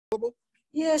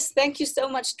Yes, thank you so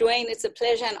much, Dwayne. It's a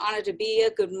pleasure and honor to be here.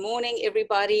 Good morning,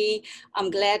 everybody. I'm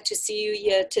glad to see you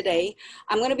here today.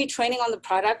 I'm going to be training on the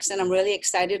products, and I'm really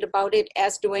excited about it.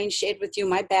 As Dwayne shared with you,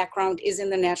 my background is in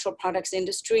the natural products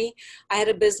industry. I had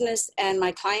a business, and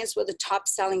my clients were the top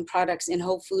selling products in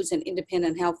Whole Foods and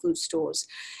independent health food stores.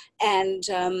 And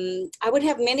I would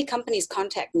have many companies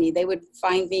contact me. They would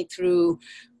find me through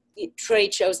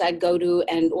trade shows I'd go to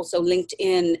and also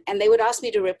LinkedIn, and they would ask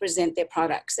me to represent their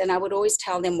products. And I would always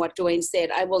tell them what Dwayne said: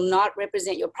 I will not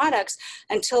represent your products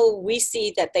until we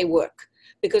see that they work,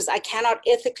 because I cannot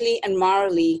ethically and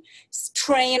morally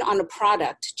train on a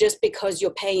product just because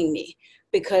you're paying me,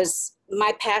 because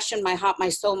my passion, my heart, my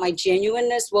soul, my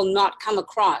genuineness will not come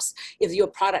across if your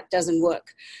product doesn't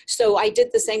work. So I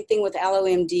did the same thing with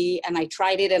AlloMD, and I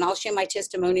tried it, and I'll share my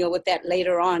testimonial with that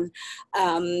later on.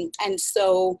 And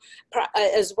so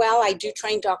as well, I do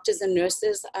train doctors and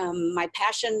nurses. My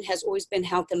passion has always been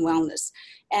health and wellness.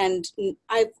 And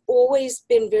I've always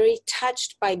been very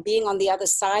touched by being on the other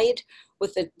side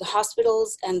with the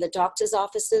hospitals and the doctor's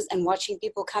offices and watching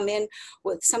people come in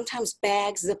with sometimes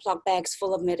bags, Ziploc bags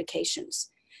full of medications.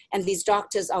 And these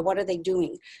doctors what are they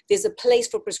doing? There's a place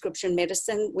for prescription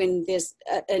medicine when there's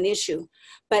an issue,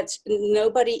 but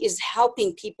nobody is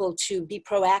helping people to be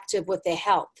proactive with their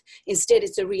health. Instead,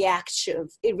 it's a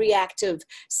reactive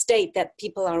state that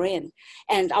people are in.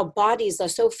 And our bodies are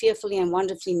so fearfully and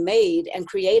wonderfully made and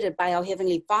created by our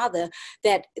Heavenly Father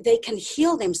that they can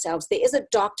heal themselves. There is a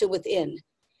doctor within.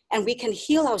 And we can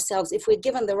heal ourselves if we're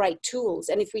given the right tools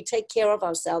and if we take care of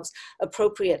ourselves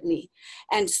appropriately.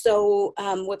 And so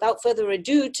without further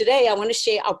ado, today I want to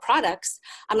share our products.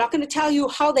 I'm not going to tell you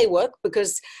how they work,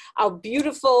 because our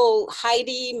beautiful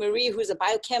Heidi Marie, who's a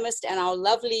biochemist, and our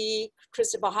lovely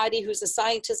Christopher Hardy, who's a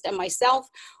scientist, and myself,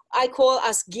 I call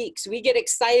us geeks. We get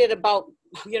excited about,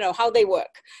 how they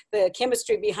work, the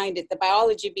chemistry behind it, the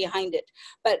biology behind it.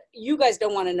 But you guys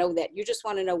don't want to know that. You just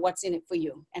want to know what's in it for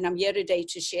you. And I'm here today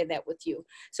to share that with you.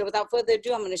 So without further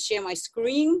ado, I'm going to share my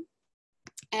screen,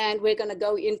 and we're going to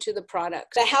go into the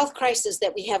product. The health crisis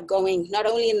that we have going, not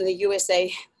only in the USA,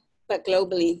 but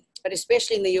globally, but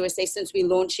especially in the USA, since we're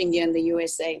launching here in the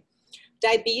USA.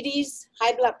 Diabetes,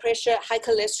 high blood pressure, high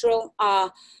cholesterol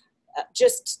are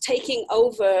just taking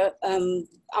over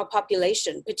our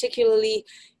population, particularly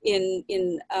in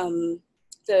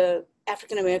the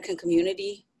African-American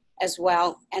community as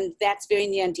well. And that's very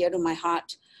near and dear to my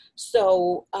heart.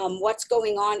 So what's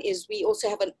going on is we also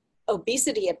have an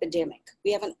obesity epidemic.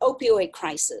 We have an opioid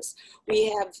crisis.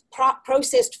 We have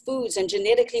processed foods and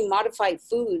genetically modified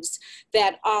foods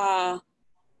that are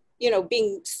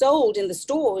being sold in the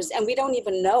stores, and we don't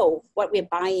even know what we're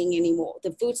buying anymore.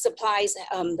 The food supplies,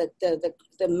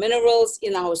 the minerals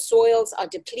in our soils are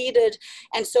depleted.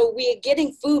 And so we are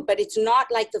getting food, but it's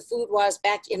not like the food was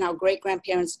back in our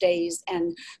great-grandparents' days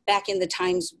and back in the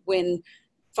times when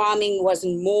farming was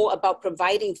more about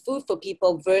providing food for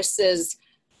people versus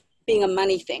being a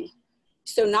money thing.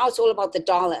 So now it's all about the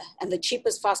dollar and the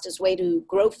cheapest, fastest way to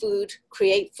grow food,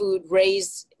 create food,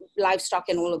 raise livestock,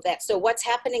 and all of that. So what's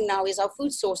happening now is our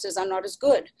food sources are not as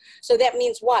good. So that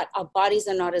means what? Our bodies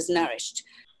are not as nourished.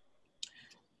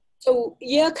 So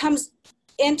here comes,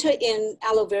 enter in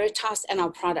aloe veritas and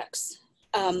our products.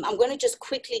 I'm going to just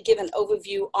quickly give an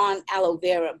overview on aloe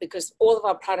vera, because all of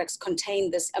our products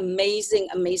contain this amazing,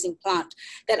 amazing plant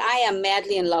that I am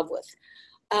madly in love with.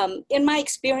 In my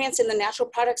experience in the natural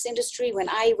products industry, when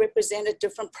I represented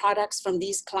different products from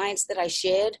these clients that I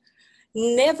shared,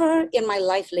 never in my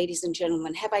life, ladies and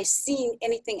gentlemen, have I seen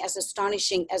anything as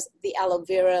astonishing as the aloe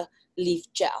vera leaf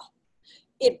gel.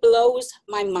 It blows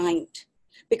my mind,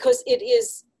 because it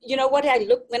is, when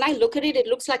I look at it, it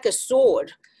looks like a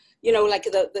sword. Like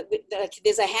like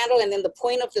there's a handle and then the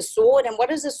point of the sword. And what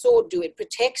does the sword do? It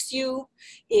protects you.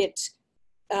 It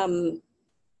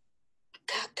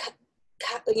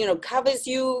covers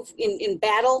you in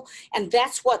battle. And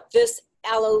that's what this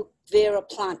aloe vera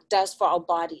plant does for our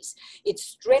bodies. It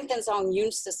strengthens our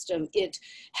immune system. It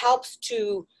helps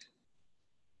to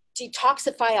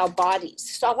detoxify our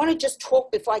bodies. So I want to just talk,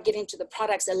 before I get into the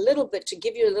products, a little bit to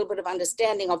give you a little bit of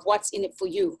understanding of what's in it for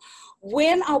you.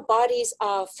 When our bodies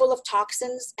are full of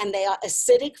toxins and they are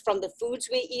acidic from the foods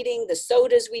we're eating, the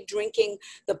sodas we're drinking,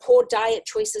 the poor diet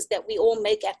choices that we all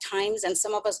make at times, and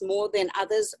some of us more than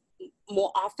others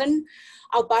more often,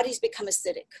 our bodies become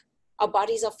acidic. Our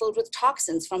bodies are filled with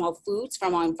toxins from our foods,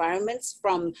 from our environments,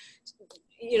 from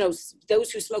those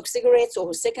who smoke cigarettes or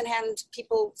who secondhand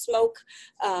people smoke,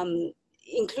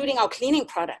 including our cleaning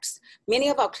products. Many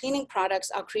of our cleaning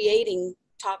products are creating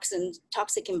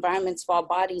toxic environments for our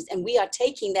bodies, and we are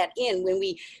taking that in when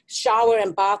we shower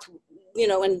and bath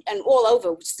and all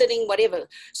over, sitting, whatever.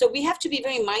 So we have to be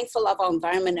very mindful of our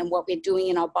environment and what we're doing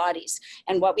in our bodies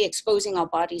and what we're exposing our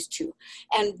bodies to.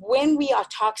 And when we are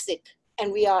toxic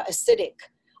and we are acidic,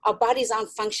 our bodies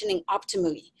aren't functioning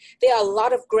optimally. There are a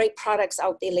lot of great products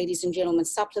out there, ladies and gentlemen,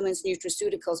 supplements,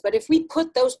 nutraceuticals. But if we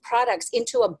put those products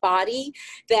into a body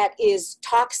that is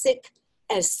toxic,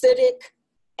 acidic,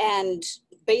 and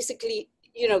basically,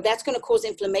 that's going to cause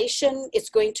inflammation. It's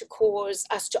going to cause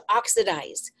us to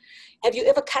oxidize. Have you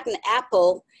ever cut an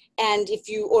apple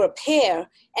or a pear,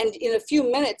 and in a few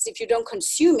minutes, if you don't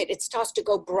consume it, it starts to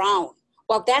go brown?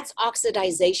 Well, that's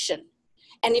oxidization.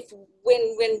 And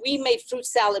when we made fruit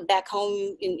salad back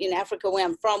home in Africa, where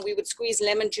I'm from, we would squeeze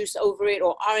lemon juice over it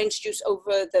or orange juice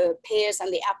over the pears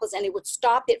and the apples, and it would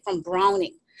stop it from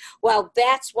browning. Well,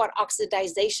 that's what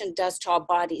oxidization does to our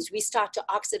bodies. We start to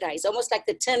oxidize, almost like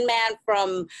the Tin Man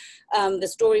from the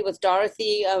story with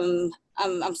Dorothy.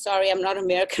 I'm sorry, I'm not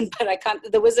American, but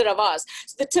The Wizard of Oz.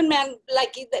 So the Tin Man,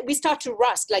 we start to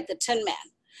rust like the Tin Man.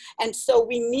 And so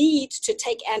we need to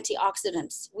take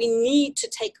antioxidants. We need to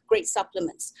take great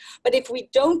supplements. But if we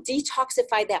don't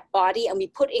detoxify that body and we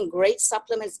put in great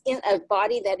supplements in a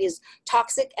body that is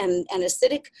toxic and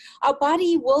acidic, our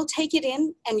body will take it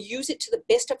in and use it to the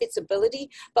best of its ability.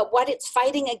 But what it's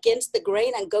fighting against the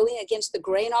grain and going against the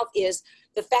grain of is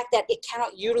the fact that it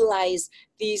cannot utilize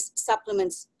these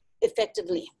supplements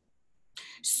effectively.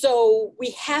 So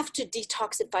we have to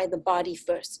detoxify the body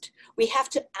first. We have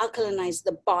to alkalinize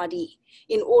the body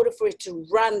in order for it to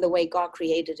run the way God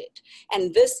created it.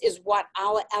 And this is what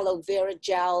our aloe vera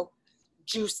gel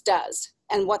juice does,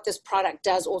 and what this product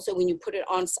does also when you put it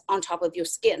on top of your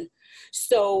skin.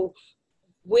 So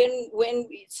when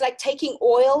it's like taking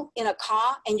oil in a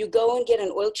car and you go and get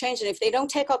an oil change, and if they don't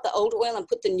take out the old oil and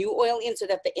put the new oil in so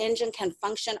that the engine can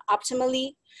function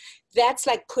optimally, that's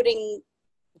like putting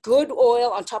good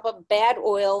oil on top of bad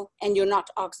oil, and you're not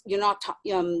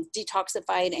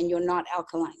detoxified and you're not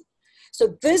alkaline.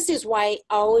 So this is why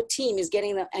our team is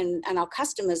getting and our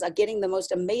customers are getting the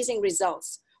most amazing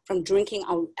results from drinking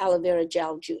our aloe vera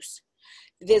gel juice.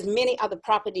 There's many other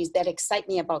properties that excite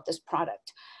me about this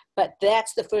product, but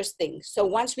that's the first thing. So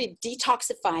once we've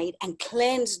detoxified and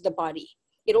cleansed the body,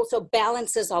 it also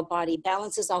balances our body,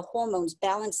 balances our hormones,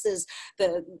 balances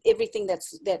everything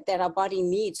that our body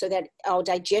needs, so that our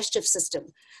digestive system,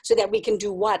 so that we can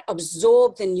do what?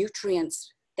 Absorb the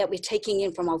nutrients that we're taking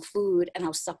in from our food and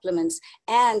our supplements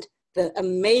and the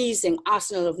amazing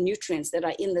arsenal of nutrients that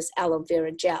are in this aloe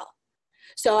vera gel.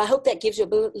 So I hope that gives you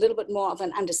a little bit more of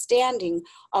an understanding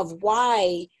of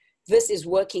why this is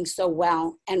working so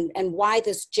well, and why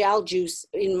this gel juice,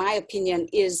 in my opinion,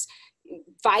 is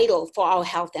vital for our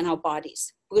health and our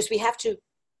bodies, because we have to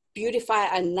beautify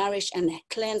and nourish and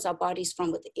cleanse our bodies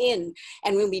from within.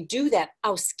 And when we do that,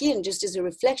 our skin just is a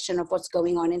reflection of what's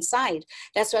going on inside.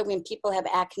 That's why when people have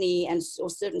acne or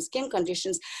certain skin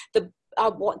conditions,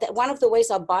 one of the ways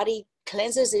our body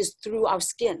cleanses is through our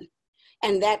skin.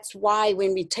 And that's why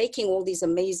when we're taking all these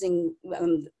amazing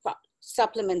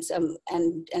supplements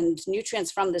and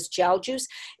nutrients from this gel juice,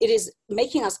 it is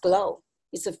making us glow.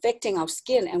 It's affecting our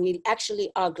skin, and we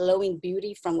actually are glowing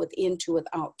beauty from within to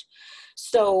without.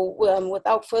 So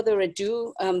without further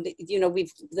ado,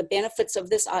 the benefits of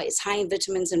this it's high in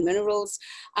vitamins and minerals.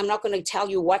 I'm not going to tell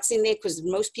you what's in there, because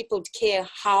most people care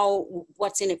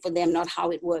what's in it for them, not how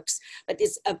it works. But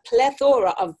it's a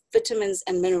plethora of vitamins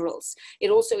and minerals. It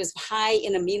also is high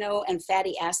in amino and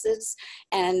fatty acids,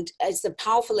 and it's a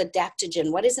powerful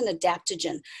adaptogen. What is an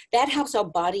adaptogen? That helps our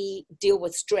body deal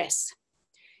with stress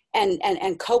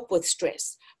and cope with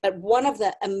stress. But one of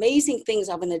the amazing things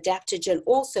of an adaptogen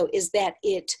also is that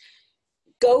it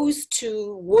goes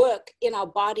to work in our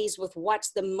bodies with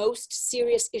what's the most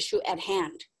serious issue at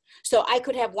hand. So I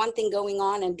could have one thing going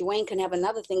on and Dwayne can have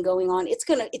another thing going on.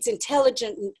 It's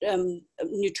intelligent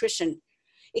nutrition.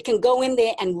 It can go in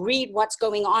there and read what's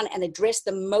going on and address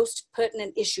the most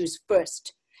pertinent issues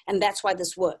first. And that's why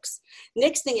this works.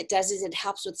 Next thing it does is it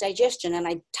helps with digestion. And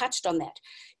I touched on that.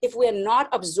 If we're not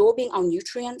absorbing our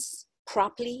nutrients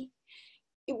properly,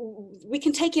 we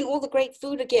can take in all the great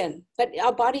food again, but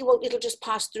our body it'll just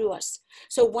pass through us.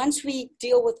 So once we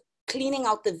deal with cleaning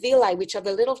out the villi, which are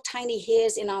the little tiny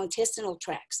hairs in our intestinal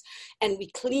tracts, and we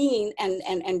clean and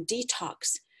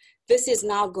detox, this is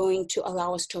now going to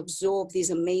allow us to absorb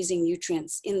these amazing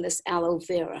nutrients in this aloe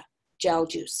vera gel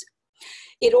juice.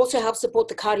 It also helps support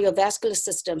the cardiovascular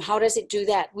system. How does it do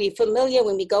that? We're familiar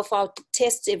when we go for our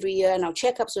tests every year and our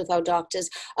checkups with our doctors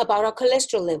about our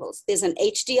cholesterol levels. There's an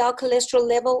HDL cholesterol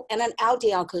level and an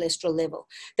LDL cholesterol level.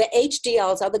 The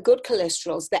HDLs are the good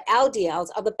cholesterols. The LDLs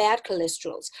are the bad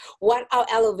cholesterols. What our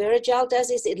aloe vera gel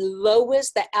does is it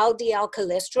lowers the LDL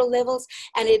cholesterol levels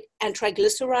and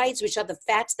triglycerides, which are the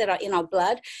fats that are in our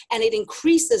blood, and it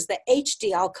increases the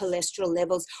HDL cholesterol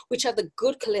levels, which are the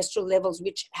good cholesterol levels,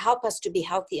 which help us to be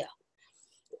healthier.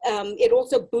 It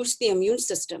also boosts the immune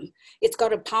system. It's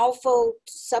got a powerful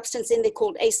substance in there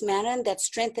called ace-mannan that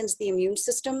strengthens the immune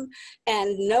system,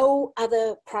 and no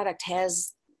other product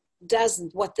does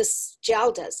what this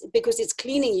gel does, because it's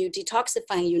cleaning you,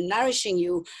 detoxifying you, nourishing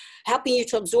you, helping you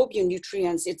to absorb your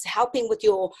nutrients. It's helping with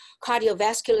your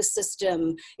cardiovascular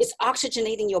system. It's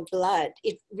oxygenating your blood.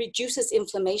 It reduces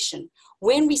inflammation.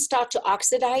 When we start to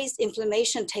oxidize,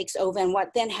 inflammation takes over, and what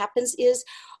then happens is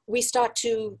we start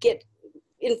to get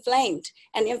inflamed,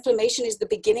 and inflammation is the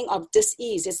beginning of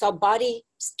dis-ease. It's our body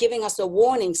giving us a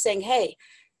warning saying, hey,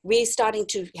 we're starting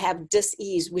to have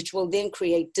dis-ease, which will then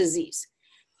create disease.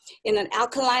 In an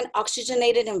alkaline,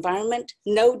 oxygenated environment,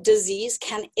 no disease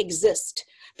can exist,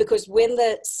 because when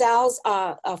the cells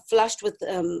are flushed with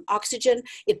oxygen,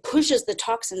 it pushes the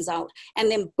toxins out, and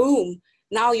then boom,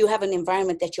 now you have an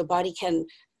environment that your body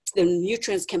the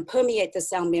nutrients can permeate the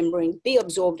cell membrane, be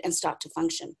absorbed, and start to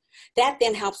function. That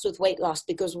then helps with weight loss,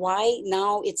 because why?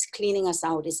 Now it's cleaning us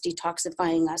out, it's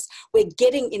detoxifying us. We're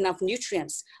getting enough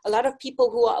nutrients. A lot of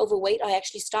people who are overweight are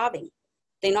actually starving.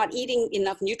 They're not eating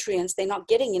enough nutrients, they're not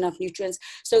getting enough nutrients,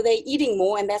 so they're eating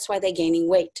more, and that's why they're gaining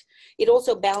weight. It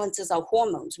also balances our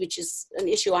hormones, which is an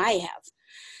issue I have.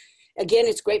 Again,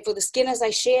 it's great for the skin, as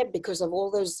I shared, because of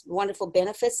all those wonderful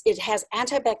benefits. It has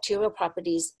antibacterial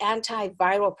properties,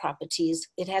 antiviral properties.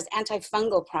 It has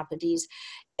antifungal properties.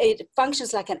 It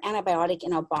functions like an antibiotic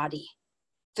in our body.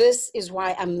 This is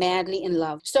why I'm madly in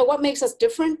love. So what makes us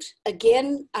different?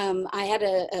 Again, I had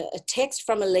a text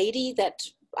from a lady that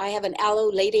I have an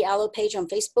Lady Aloe page on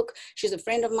Facebook. She's a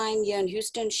friend of mine here in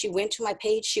Houston. She went to my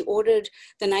page. She ordered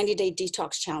the 90-day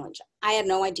detox challenge. I had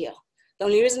no idea. The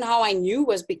only reason how I knew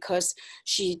was because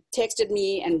she texted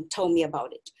me and told me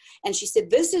about it. And she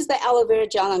said, this is the aloe vera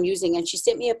gel I'm using. And she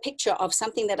sent me a picture of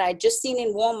something that I had just seen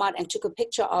in Walmart and took a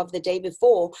picture of the day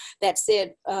before that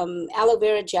said aloe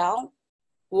vera gel,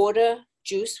 water,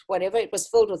 juice, whatever. It was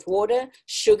filled with water,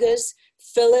 sugars,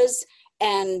 fillers,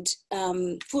 and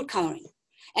food coloring.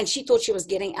 And she thought she was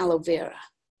getting aloe vera,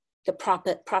 the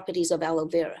properties of aloe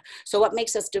vera. So what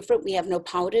makes us different? We have no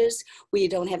powders. We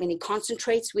don't have any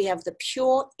concentrates. We have the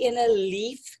pure inner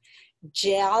leaf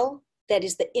gel that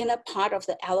is the inner part of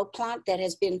the aloe plant that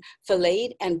has been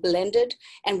filleted and blended.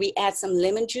 And we add some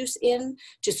lemon juice in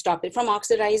to stop it from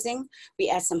oxidizing. We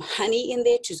add some honey in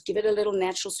there to give it a little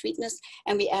natural sweetness.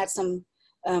 And we add some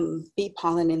bee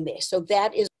pollen in there. So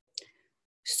that is.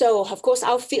 So, of course,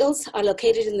 our fields are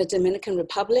located in the Dominican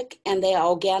Republic, and they are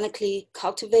organically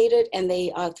cultivated, and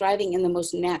they are thriving in the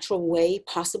most natural way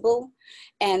possible.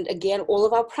 And again, all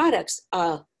of our products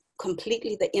are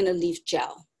completely the inner leaf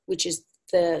gel, which is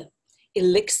the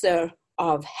elixir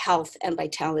of health and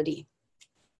vitality.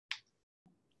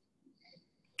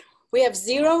 We have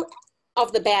 0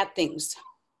 of the bad things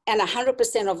and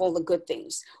 100% of all the good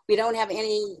things. We don't have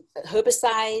any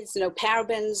herbicides, no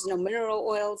parabens, no mineral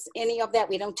oils, any of that.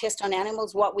 We don't test on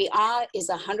animals. What we are is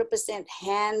 100%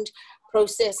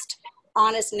 hand-processed,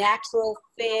 honest, natural,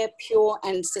 fair, pure,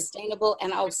 and sustainable,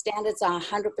 and our standards are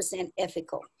 100%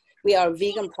 ethical. We are a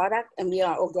vegan product, and we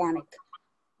are organic.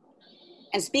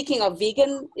 And speaking of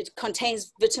vegan, it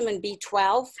contains vitamin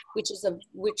B12, which is a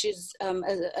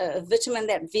vitamin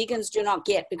that vegans do not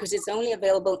get because it's only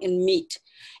available in meat.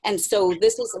 And so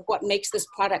this is what makes this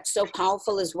product so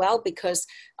powerful as well, because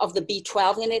of the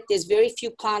B12 in it. There's very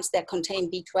few plants that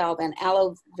contain B12, and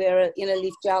aloe vera inner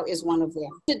leaf gel is one of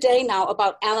them. Today now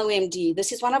about Aloe MD.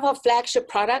 This is one of our flagship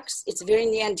products. It's very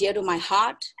near and dear to my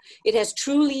heart. It has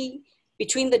truly,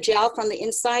 between the gel from the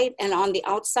inside and on the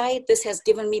outside, this has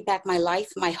given me back my life,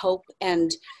 my hope,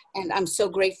 and I'm so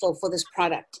grateful for this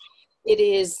product. It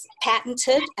is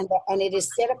patented and it is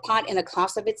set apart in a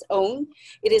class of its own.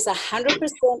 It is 100%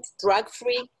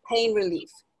 drug-free pain relief.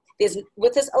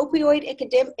 With this opioid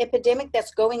epidemic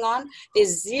that's going on,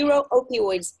 there's 0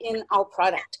 opioids in our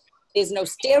product. There's no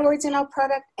steroids in our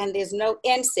product, and there's no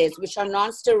NSAIDs, which are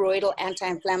non-steroidal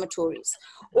anti-inflammatories.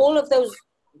 All of those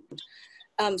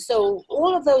So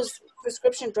all of those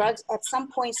prescription drugs at some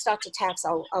point start to tax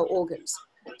our organs.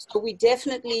 So we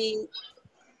definitely,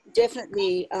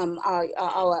 our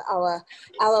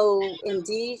Aloe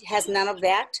MD has none of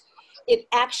that. It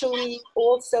actually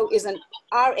also is an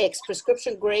RX,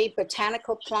 prescription grade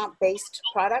botanical plant-based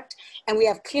product, and we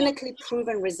have clinically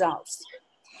proven results.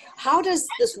 How does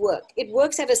this work? It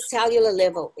works at a cellular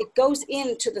level. It goes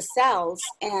into the cells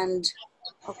and,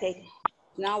 okay,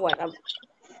 now what?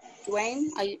 Dwayne,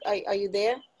 are you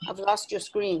there? I've lost your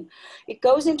screen. It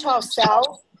goes into our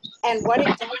cells, and what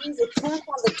it does is it turns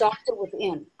on the doctor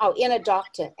within, our inner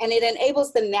doctor, and it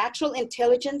enables the natural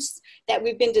intelligence that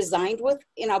we've been designed with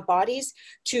in our bodies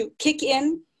to kick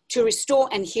in, to restore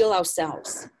and heal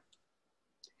ourselves.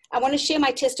 I want to share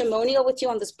my testimonial with you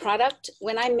on this product.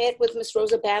 When I met with Miss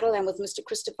Rosa Battle and with Mr.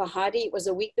 Christopher Hardy, it was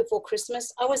a week before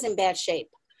Christmas. I was in bad shape.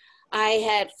 I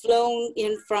had flown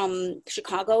in from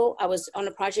Chicago. I was on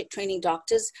a project training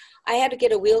doctors. I had to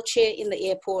get a wheelchair in the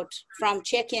airport from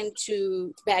check-in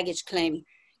to baggage claim.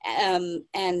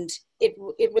 And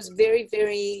it was very,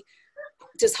 very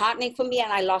disheartening for me,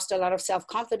 and I lost a lot of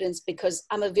self-confidence because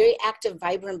I'm a very active,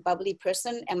 vibrant, bubbly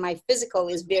person, and my physical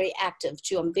is very active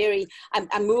too.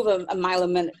 I move a mile a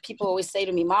minute. People always say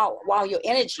to me, wow, your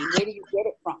energy, where do you get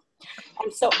it from?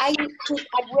 And so I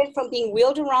went from being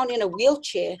wheeled around in a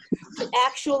wheelchair to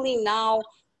actually now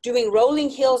doing rolling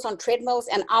hills on treadmills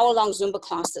and hour-long Zumba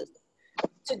classes.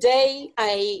 Today,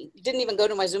 I didn't even go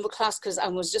to my Zumba class because I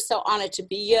was just so honored to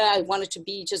be here. I wanted to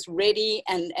be just ready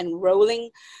and rolling.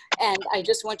 And I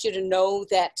just want you to know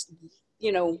that,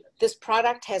 you know, this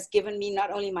product has given me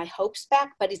not only my hopes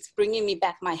back, but it's bringing me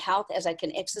back my health as I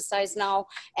can exercise now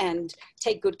and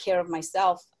take good care of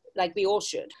myself like we all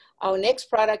should. Our next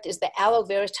product is the Aloe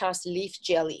Veritas Leaf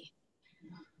Jelly.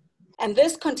 And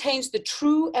this contains the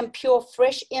true and pure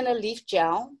fresh inner leaf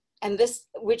gel, and this,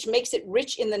 which makes it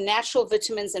rich in the natural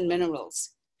vitamins and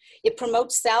minerals. It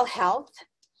promotes cell health.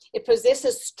 It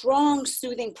possesses strong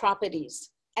soothing properties,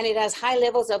 and it has high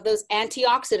levels of those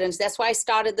antioxidants. That's why I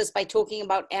started this by talking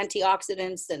about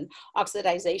antioxidants and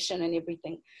oxidization and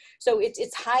everything. So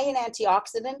it's high in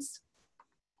antioxidants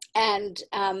and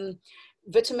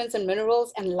vitamins and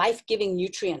minerals and life-giving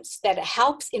nutrients that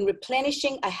helps in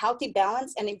replenishing a healthy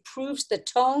balance and improves the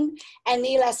tone and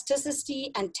the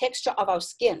elasticity and texture of our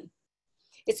skin.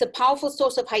 It's a powerful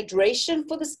source of hydration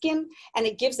for the skin, and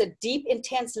it gives a deep,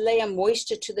 intense layer of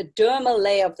moisture to the dermal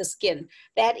layer of the skin.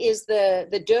 That is the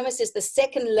dermis is the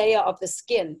second layer of the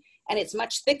skin, and it's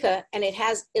much thicker, and it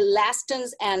has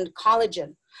elastins and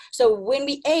collagen. So when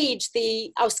we age,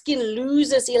 our skin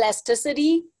loses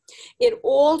elasticity. It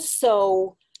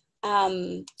also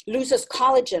loses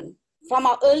collagen. From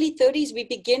our early 30s, we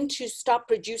begin to stop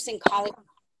producing collagen.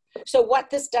 So what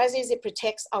this does is it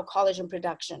protects our collagen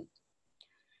production.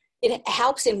 It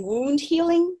helps in wound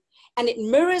healing, and it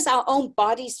mirrors our own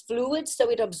body's fluids, so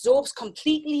it absorbs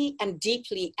completely and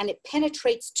deeply, and it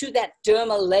penetrates to that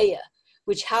dermal layer,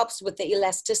 which helps with the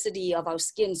elasticity of our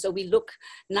skin. So we look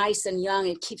nice and young.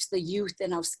 It keeps the youth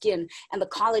in our skin and the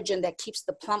collagen that keeps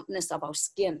the plumpness of our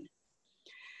skin.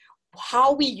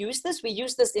 How we use this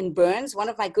in burns. One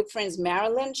of my good friends,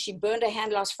 Marilyn, she burned her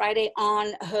hand last Friday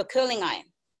on her curling iron.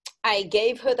 I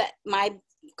gave her my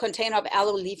container of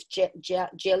aloe leaf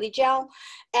jelly gel,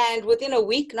 and within a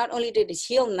week, not only did it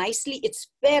heal nicely, it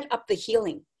sped up the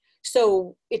healing.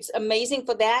 So it's amazing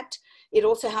for that. It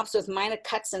also helps with minor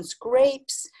cuts and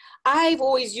scrapes. I've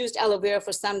always used aloe vera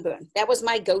for sunburn. That was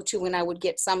my go-to when I would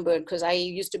get sunburn, because I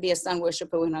used to be a sun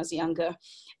worshiper when I was younger.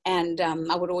 And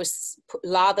I would always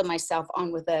lather myself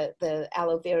on with the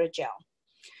aloe vera gel.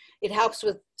 It helps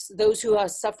with those who are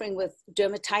suffering with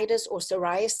dermatitis or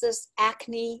psoriasis,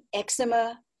 acne,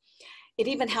 eczema. It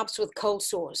even helps with cold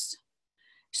sores.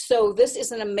 So this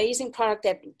is an amazing product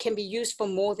that can be used for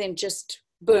more than just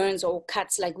burns or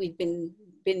cuts like we've been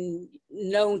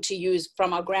known to use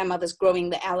from our grandmothers growing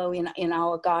the aloe in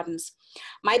our gardens.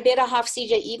 My better half,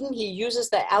 CJ Eden, he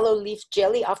uses the aloe leaf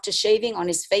jelly after shaving on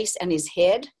his face and his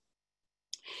head.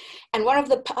 And one of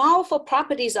the powerful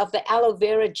properties of the aloe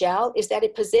vera gel is that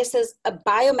it possesses a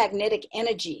biomagnetic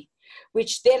energy,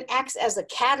 which then acts as a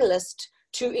catalyst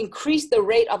to increase the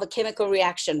rate of a chemical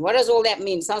reaction. What does all that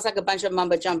mean? Sounds like a bunch of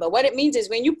mumbo jumbo. What it means is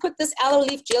when you put this aloe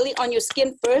leaf jelly on your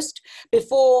skin first,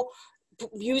 before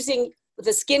using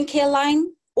the skincare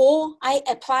line, or I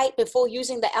apply it before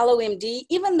using the Aloe MD,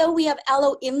 even though we have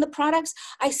aloe in the products,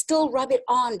 I still rub it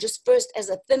on just first as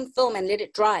a thin film and let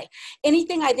it dry.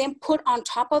 Anything I then put on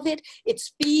top of it, it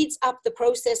speeds up the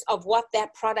process of what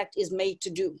that product is made to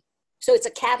do. So it's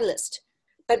a catalyst.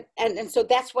 And so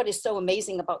that's what is so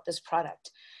amazing about this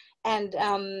product. And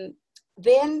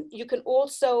then you can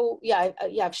also,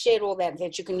 I've shared all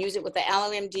that you can use it with the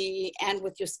Aloe MD and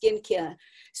with your skincare.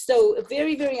 So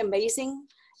very, very amazing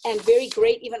and very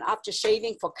great even after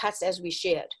shaving for cuts, as we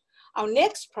shared. Our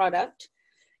next product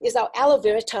is our aloe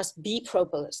veritas bee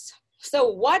propolis.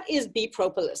 So what is bee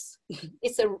propolis?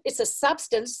 It's a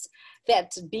substance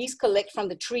that bees collect from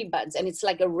the tree buds, and it's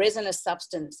like a resinous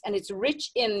substance, and it's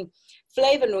rich in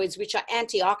flavonoids, which are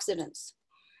antioxidants.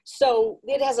 So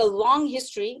it has a long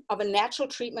history of a natural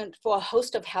treatment for a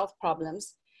host of health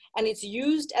problems, and it's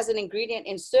used as an ingredient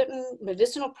in certain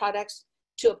medicinal products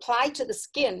to apply to the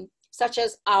skin, such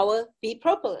as our bee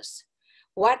propolis.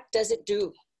 What does it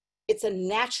do? It's a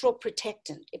natural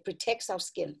protectant. It protects our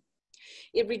skin.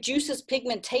 It reduces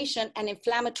pigmentation and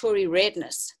inflammatory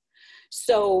redness.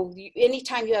 So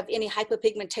anytime you have any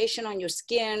hyperpigmentation on your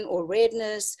skin or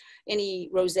redness, any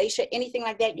rosacea, anything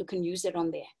like that, you can use it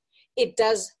on there. It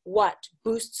does what?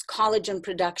 Boosts collagen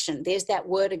production. There's that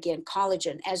word again,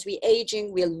 collagen. As we're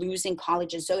aging, we're losing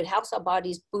collagen. So it helps our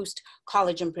bodies boost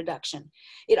collagen production.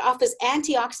 It offers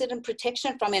antioxidant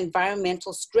protection from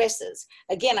environmental stresses.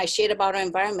 Again, I shared about our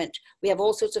environment. We have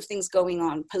all sorts of things going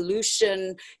on,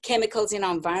 pollution, chemicals in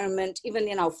our environment, even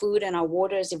in our food and our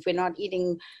waters if we're not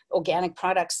eating organic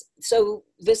products. So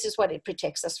this is what it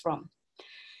protects us from.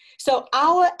 So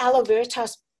our aloe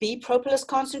veritas bee propolis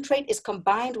concentrate is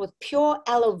combined with pure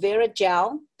aloe vera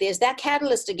gel. There's that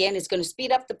catalyst again. It's going to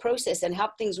speed up the process and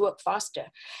help things work faster.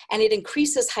 And it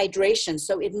increases hydration.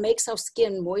 So it makes our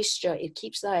skin moisture. It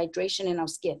keeps the hydration in our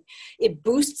skin. It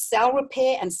boosts cell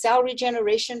repair and cell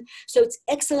regeneration. So it's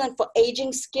excellent for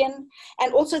aging skin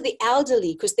and also the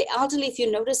elderly, because the elderly, if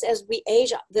you notice, as we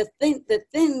age,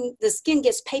 the skin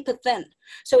gets paper thin.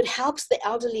 So it helps the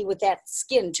elderly with that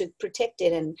skin to protect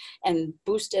it and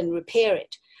boost and repair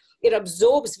it. It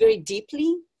absorbs very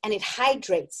deeply and it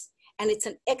hydrates, and it's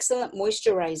an excellent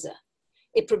moisturizer.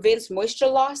 It prevents moisture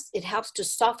loss. It helps to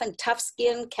soften tough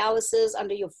skin, calluses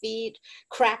under your feet,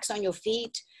 cracks on your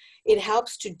feet. It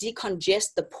helps to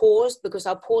decongest the pores because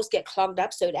our pores get clogged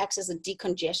up, so it acts as a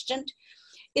decongestant.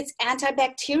 It's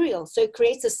antibacterial, so it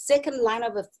creates a second line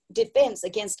of defense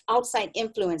against outside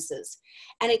influences,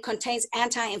 and it contains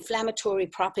anti-inflammatory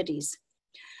properties.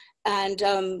 And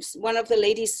one of the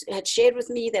ladies had shared with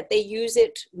me that they use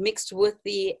it mixed with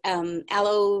the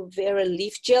aloe vera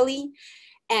leaf jelly,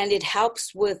 and it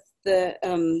helps with the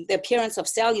appearance of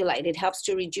cellulite. It helps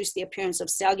to reduce the appearance of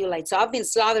cellulite. So I've been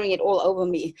slathering it all over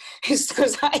me. It's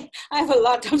because I have a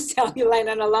lot of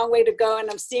cellulite and a long way to go, and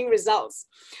I'm seeing results.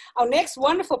 Our next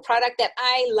wonderful product that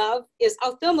I love is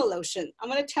our thermal lotion. I'm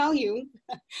going to tell you,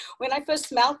 when I first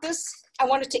smelled this, I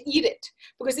wanted to eat it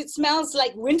because it smells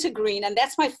like wintergreen, and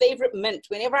that's my favorite mint.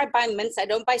 Whenever I buy mints, I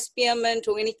don't buy spearmint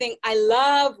or anything. I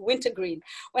love wintergreen.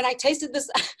 When I tasted this,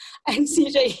 and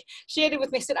CJ shared it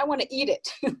with me, I said, I want to eat it.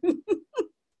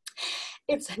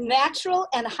 It's natural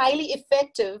and highly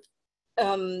effective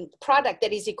product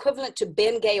that is equivalent to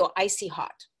Bengay or Icy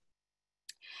Hot.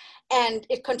 And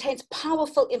it contains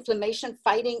powerful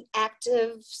inflammation-fighting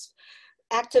active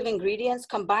ingredients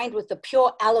combined with the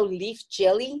pure aloe leaf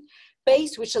jelly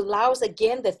base, which allows,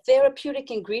 again, the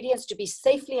therapeutic ingredients to be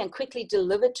safely and quickly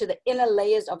delivered to the inner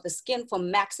layers of the skin for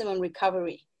maximum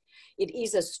recovery. It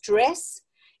eases stress.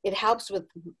 It helps with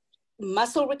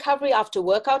muscle recovery after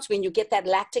workouts when you get that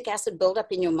lactic acid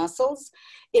buildup in your muscles.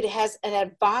 It has an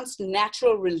advanced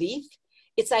natural relief.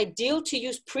 It's ideal to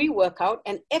use pre-workout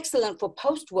and excellent for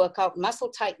post-workout muscle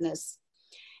tightness.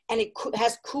 And it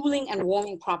has cooling and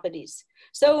warming properties.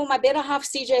 So my better half,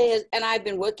 CJ, and I have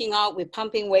been working out. We're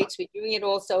pumping weights. We're doing it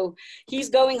all. So he's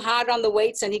going hard on the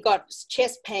weights, and he got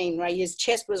chest pain, right? His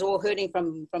chest was all hurting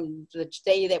from the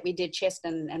day that we did chest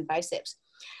and biceps.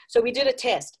 So we did a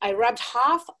test. I rubbed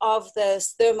half of the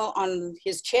thermal on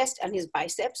his chest and his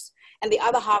biceps, and the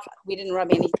other half, we didn't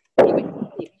rub anything.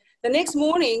 The next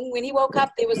morning, when he woke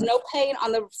up, there was no pain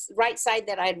on the right side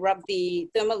that I'd rubbed the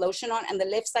thermal lotion on, and the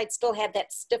left side still had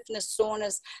that stiffness,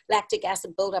 soreness, lactic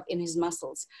acid buildup in his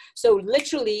muscles. So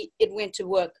literally, it went to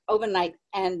work overnight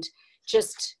and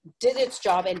just did its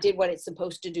job and did what it's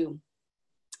supposed to do.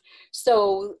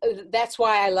 So that's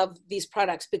why I love these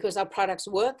products, because our products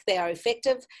work, they are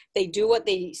effective, they do what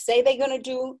they say they're going to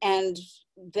do, and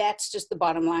that's just the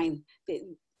bottom line.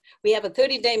 We have a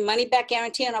 30-day money-back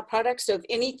guarantee on our products, so if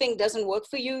anything doesn't work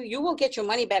for you, you will get your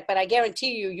money back, but I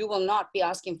guarantee you, you will not be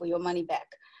asking for your money back.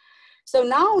 So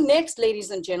now next,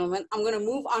 ladies and gentlemen, I'm going to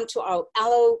move on to our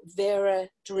aloe vera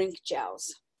drink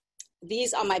gels.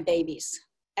 These are my babies.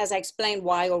 As I explained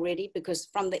why already, because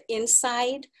from the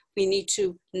inside, we need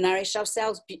to nourish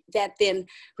ourselves. That then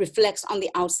reflects on the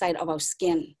outside of our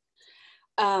skin.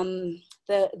 In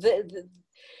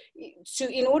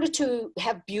order to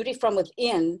have beauty from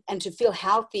within and to feel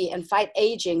healthy and fight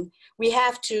aging, we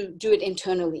have to do it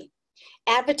internally.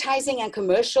 Advertising and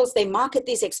commercials, they market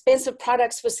these expensive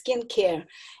products for skincare.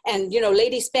 And, you know,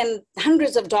 ladies spend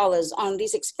hundreds of dollars on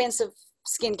these expensive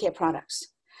skincare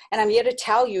products. And I'm here to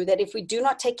tell you that if we do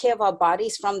not take care of our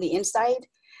bodies from the inside,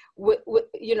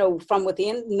 you know, from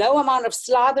within, no amount of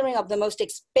slathering of the most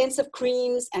expensive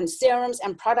creams and serums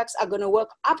and products are going to work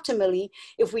optimally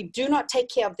if we do not take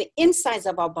care of the insides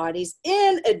of our bodies,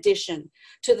 in addition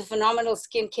to the phenomenal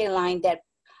skincare line that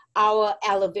our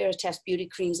aloe veritas beauty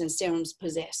creams and serums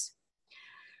possess.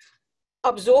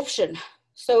 Absorption.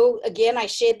 So again, I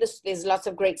shared this, there's lots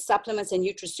of great supplements and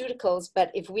nutraceuticals,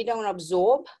 but if we don't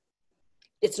absorb,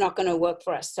 it's not going to work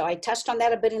for us. So I touched on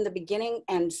that a bit in the beginning.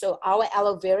 And so our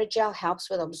aloe vera gel helps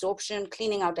with absorption,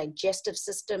 cleaning our digestive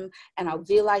system and our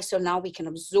villi. So now we can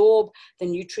absorb the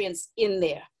nutrients in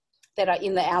there that are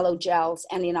in the aloe gels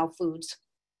and in our foods.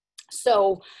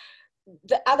 So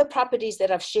the other properties that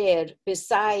I've shared,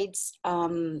 besides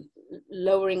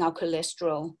lowering our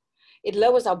cholesterol, it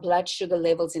lowers our blood sugar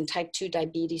levels in type 2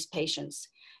 diabetes patients.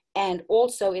 And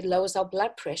also it lowers our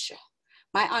blood pressure.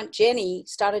 My Aunt Jenny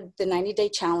started the 90-day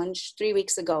challenge 3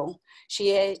 weeks ago.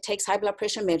 She takes high blood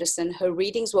pressure medicine. Her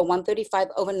readings were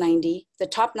 135/90. The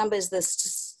top number is the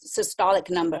systolic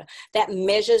number. That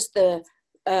measures the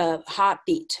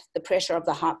heartbeat, the pressure of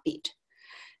the heartbeat.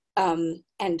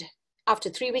 And after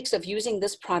 3 weeks of using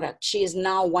this product, she is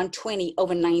now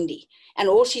 120/90. And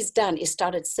all she's done is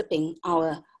started sipping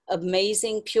our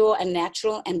amazing, pure and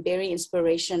natural and berry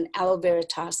inspiration aloe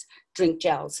veritas drink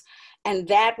gels. And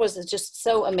that was just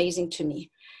so amazing to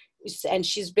me. And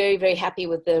she's very, very happy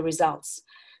with the results.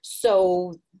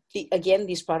 So again,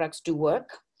 these products do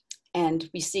work and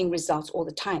we're seeing results all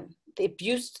the time. It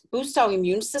boosts our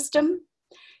immune system.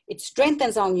 It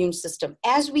strengthens our immune system.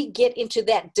 As we get into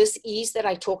that dis-ease that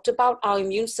I talked about, our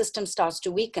immune system starts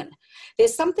to weaken.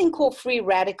 There's something called free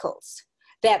radicals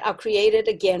that are created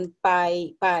again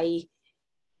by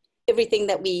everything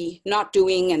that we're not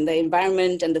doing and the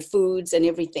environment and the foods and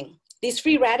everything. These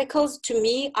free radicals to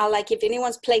me are like, if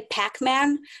anyone's played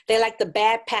Pac-Man, they're like the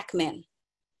bad Pac-Man.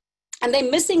 And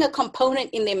they're missing a component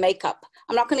in their makeup.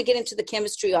 I'm not going to get into the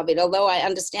chemistry of it, although I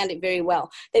understand it very well.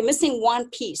 They're missing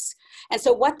one piece. And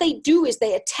so what they do is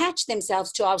they attach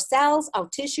themselves to our cells, our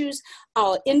tissues,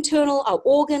 our internal, our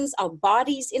organs, our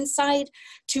bodies inside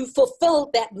to fulfill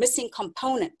that missing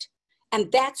component. And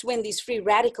that's when these free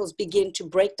radicals begin to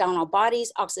break down our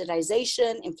bodies,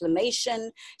 oxidization,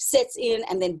 inflammation sets in,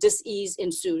 and then dis-ease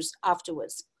ensues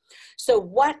afterwards. So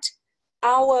what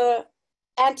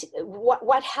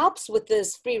helps with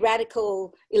this free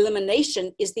radical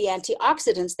elimination is the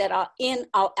antioxidants that are in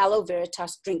our aloe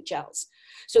veritas drink gels.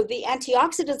 So the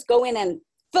antioxidants go in and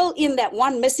fill in that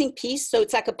one missing piece. So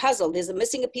it's like a puzzle. There's a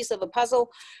missing piece of a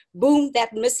puzzle. Boom,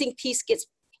 that missing piece gets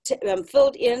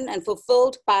filled in and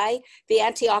fulfilled by the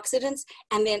antioxidants,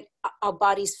 and then our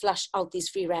bodies flush out these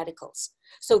free radicals.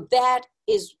 So that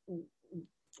is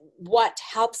what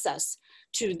helps us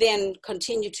to then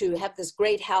continue to have this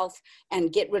great health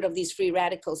and get rid of these free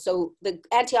radicals. So the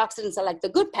antioxidants are like the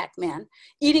good Pac-Man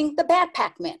eating the bad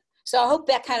Pac-Man. So I hope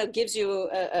that kind of gives you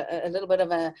a little bit of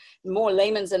a more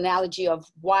layman's analogy of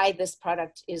why this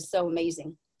product is so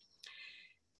amazing.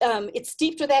 It's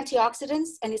steeped with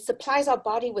antioxidants and it supplies our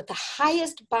body with the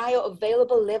highest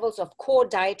bioavailable levels of core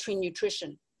dietary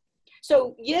nutrition.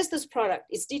 So here's this product.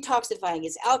 It's detoxifying,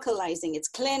 it's alkalizing, it's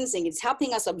cleansing, it's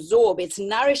helping us absorb, it's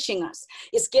nourishing us,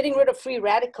 it's getting rid of free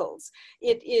radicals.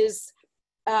 It is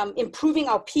improving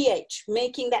our pH,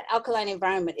 making that alkaline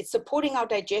environment. It's supporting our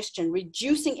digestion,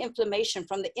 reducing inflammation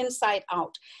from the inside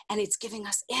out, and it's giving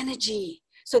us energy.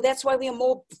 So that's why we are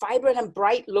more vibrant and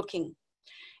bright looking.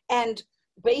 And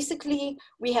basically,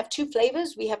 we have two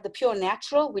flavors. We have the pure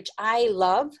natural, which I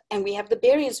love, and we have the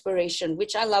berry inspiration,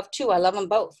 which I love too. I love them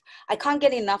both. I can't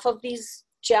get enough of these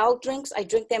gel drinks. I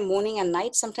drink them morning and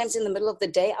night. Sometimes in the middle of the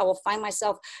day, I will find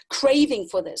myself craving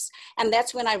for this. And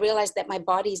that's when I realized that my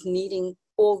body is needing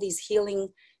all these healing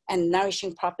and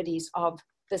nourishing properties of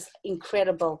this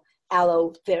incredible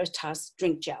aloe veritas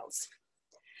drink gels.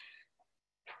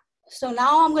 So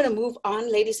now I'm going to move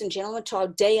on, ladies and gentlemen, to our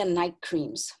day and night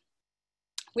creams.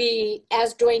 We,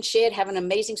 as Dwayne shared, have an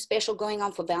amazing special going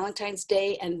on for Valentine's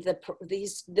Day, and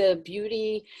the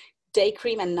beauty day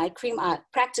cream and night cream are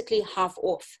practically half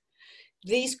off.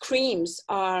 These creams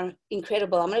are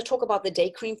incredible. I'm going to talk about the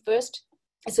day cream first.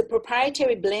 It's a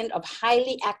proprietary blend of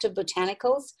highly active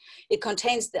botanicals. It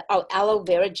contains our aloe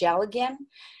vera gel again,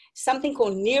 something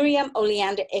called Nerium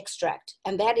oleander extract,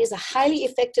 and that is a highly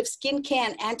effective skincare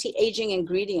and anti-aging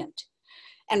ingredient.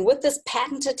 And with this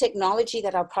patented technology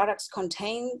that our products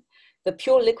contain, The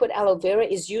pure liquid aloe vera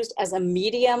is used as a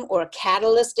medium or a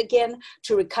catalyst again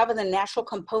to recover the natural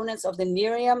components of the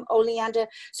Nerium oleander,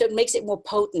 so it makes it more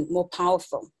potent, more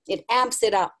powerful. It amps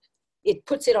it up. It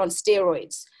puts it on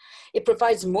steroids. It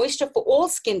provides moisture for all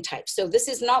skin types. So this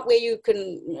is not where you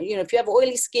can, if you have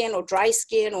oily skin or dry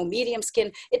skin or medium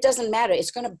skin, it doesn't matter. It's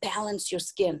going to balance your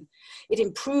skin. It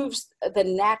improves the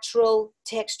natural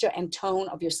texture and tone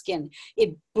of your skin.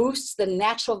 It boosts the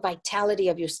natural vitality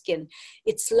of your skin.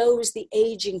 It slows the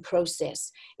aging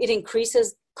process. It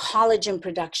increases collagen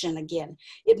production again.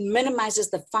 It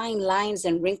minimizes the fine lines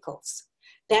and wrinkles.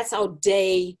 That's our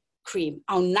day cream.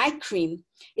 Our night cream,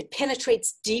 it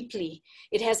penetrates deeply.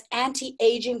 It has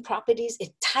anti-aging properties.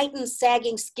 It tightens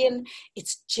sagging skin.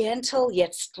 It's gentle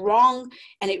yet strong,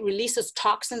 and it releases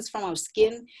toxins from our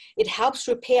skin. It helps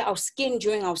repair our skin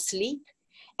during our sleep,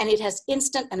 and it has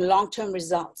instant and long-term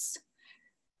results.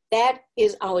 That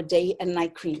is our day and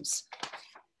night creams.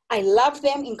 I love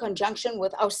them in conjunction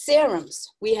with our serums.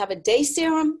 We have a day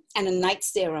serum and a night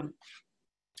serum.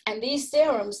 And these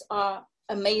serums are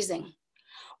amazing.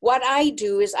 What I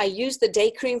do is I use the day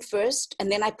cream first,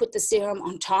 and then I put the serum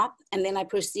on top, and then I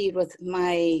proceed with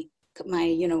my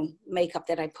makeup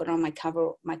that I put on my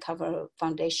cover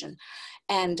foundation.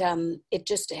 And it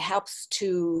just helps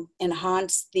to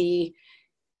enhance the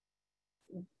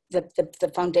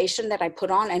foundation that I put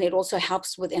on, and it also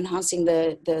helps with enhancing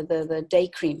the day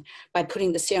cream by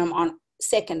putting the serum on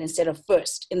second instead of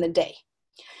first in the day.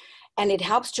 And it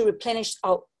helps to replenish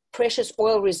our precious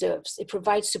oil reserves. It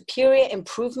provides superior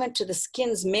improvement to the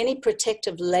skin's many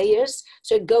protective layers.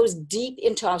 So it goes deep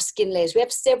into our skin layers. We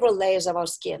have several layers of our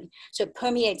skin. So it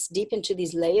permeates deep into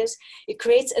these layers. It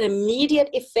creates an immediate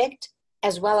effect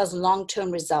as well as long-term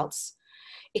results.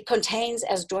 It contains,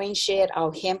 as Dwayne shared,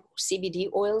 our hemp CBD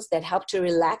oils that help to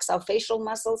relax our facial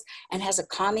muscles and has a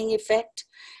calming effect.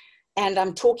 And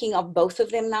I'm talking of both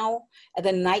of them now. At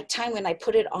the nighttime, when I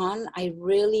put it on, I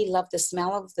really love the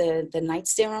smell of the night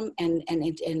serum, and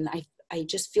I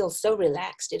just feel so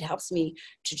relaxed. It helps me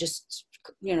to just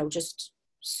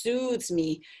soothes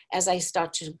me as I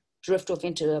start to drift off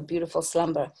into a beautiful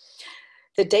slumber.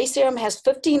 The day serum has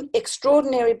 15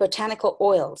 extraordinary botanical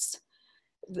oils,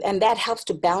 and that helps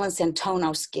to balance and tone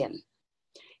our skin.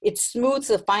 It smooths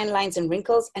the fine lines and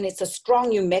wrinkles, and it's a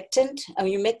strong humectant. A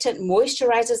humectant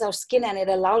moisturizes our skin, and it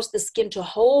allows the skin to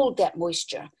hold that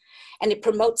moisture. And it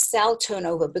promotes cell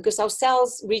turnover because our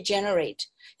cells regenerate.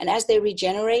 And as they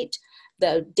regenerate,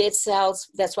 the dead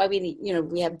cells, that's why we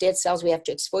have dead cells, we have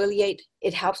to exfoliate.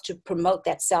 It helps to promote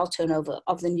that cell turnover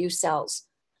of the new cells.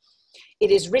 It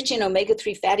is rich in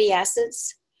omega-3 fatty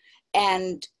acids,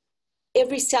 and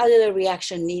every cellular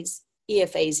reaction needs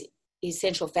EFAs,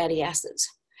 essential fatty acids.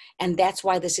 And that's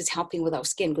why this is helping with our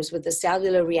skin, because with the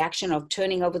cellular reaction of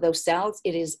turning over those cells,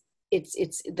 the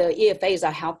EFAs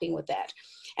are helping with that.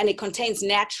 And it contains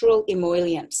natural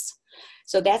emollients.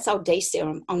 So that's our day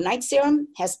serum. Our night serum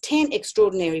has 10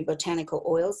 extraordinary botanical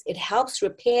oils. It helps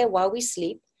repair while we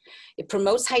sleep. It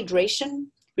promotes hydration,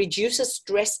 reduces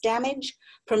stress damage,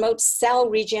 promotes cell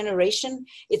regeneration.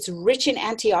 It's rich in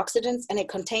antioxidants, and it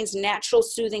contains natural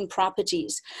soothing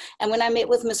properties. And when I met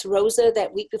with Miss Rosa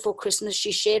that week before Christmas,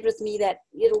 she shared with me that,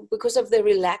 because of the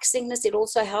relaxingness, it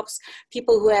also helps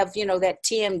people who have, that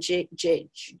TMJ,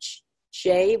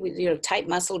 with, tight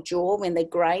muscle jaw when they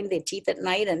grind their teeth at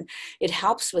night, and it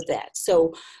helps with that.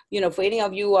 So, for any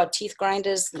of you who are teeth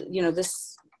grinders,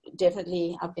 this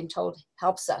definitely, I've been told,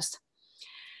 helps us.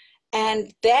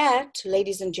 And that,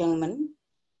 ladies and gentlemen,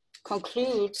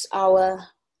 concludes our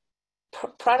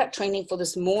product training for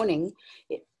this morning.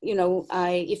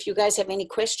 If you guys have any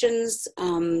questions,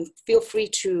 feel free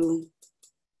to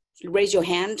raise your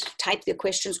hand, type the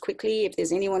questions quickly. If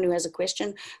there's anyone who has a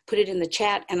question, put it in the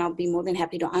chat, and I'll be more than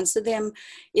happy to answer them.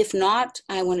 If not,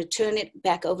 I want to turn it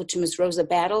back over to Ms. Rosa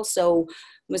Battle. So,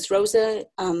 Ms. Rosa,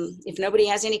 if nobody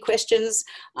has any questions,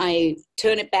 I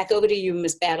turn it back over to you,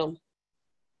 Ms. Battle.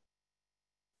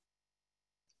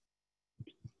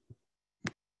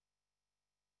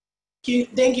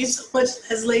 Thank you so much,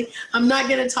 Lesley. I'm not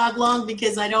going to talk long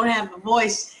because I don't have a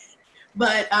voice,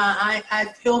 but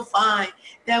I feel fine.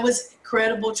 That was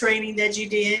incredible training that you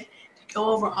did to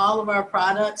go over all of our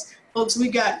products. Folks, we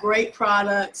got great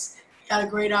products, got a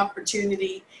great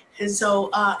opportunity. And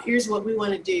so here's what we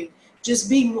want to do. Just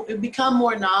become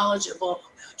more knowledgeable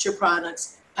about your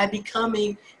products by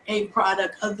becoming a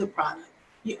product of the product.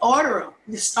 You order them,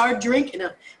 you start drinking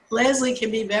them. Lesley can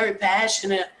be very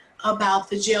passionate about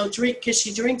the gel drink because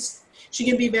she drinks. She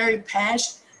can be very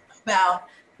passionate about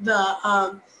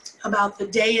the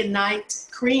day and night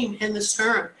cream and the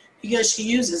serum because she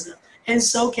uses them, and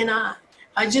so can I.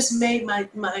 I just made my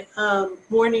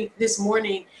morning this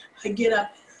morning. I get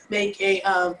up, make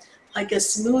a like a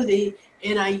smoothie,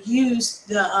 and I use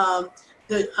the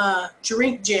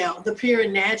drink gel, the Pure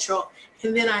and Natural,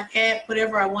 and then I add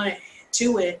whatever I want to add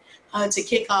to it to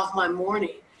kick off my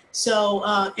morning. So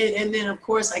and then of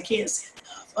course I can't say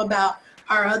enough about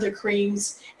our other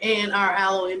creams and our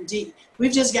Aloe MD.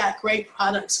 We've just got great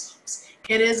products, folks.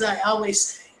 And as I always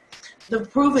say, the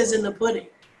proof is in the pudding.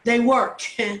 They work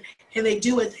and they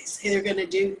do what they say they're going to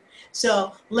do.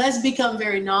 So let's become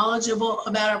very knowledgeable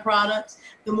about our products.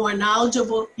 The more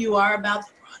knowledgeable you are about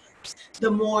the products,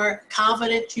 the more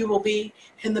confident you will be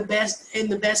in the best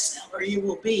seller you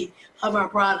will be of our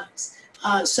products.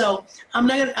 So I'm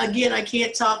not gonna, again, I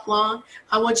can't talk long.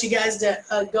 I want you guys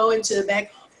to go into the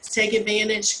back office, take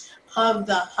advantage of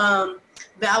the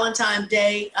Valentine's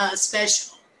Day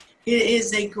special. It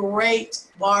is a great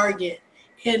bargain.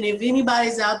 And if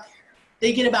anybody's out there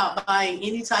thinking about buying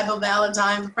any type of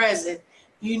Valentine present,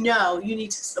 you know you need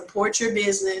to support your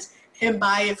business and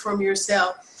buy it from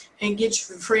yourself and get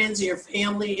your friends, your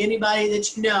family, anybody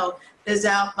that you know that's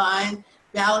out buying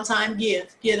Valentine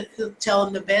gift. Tell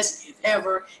them the best gift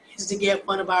ever is to get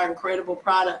one of our incredible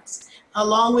products.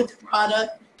 Along with the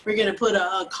product, we're going to put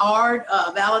a card,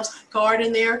 a Valentine card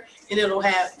in there, and it'll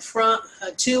have from,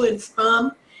 to and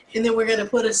from, and then we're going to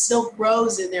put a silk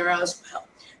rose in there as well.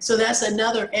 So that's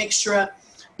another extra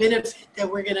benefit that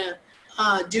we're going to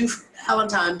do for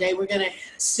Valentine's Day. We're going to add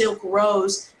a silk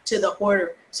rose to the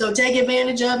order. So take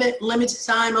advantage of it. Limited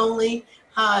time only.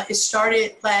 It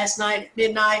started last night at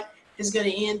midnight. It's going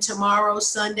to end tomorrow,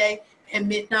 Sunday, at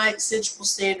midnight Central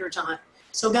Standard Time.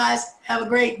 So guys, have a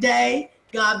great day.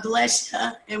 God bless you,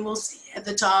 and we'll see you at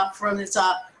the top, from the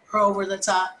top, or over the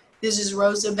top. This is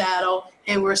Rosa Battle,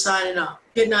 and we're signing off.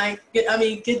 Good night.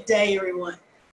 Good day, everyone.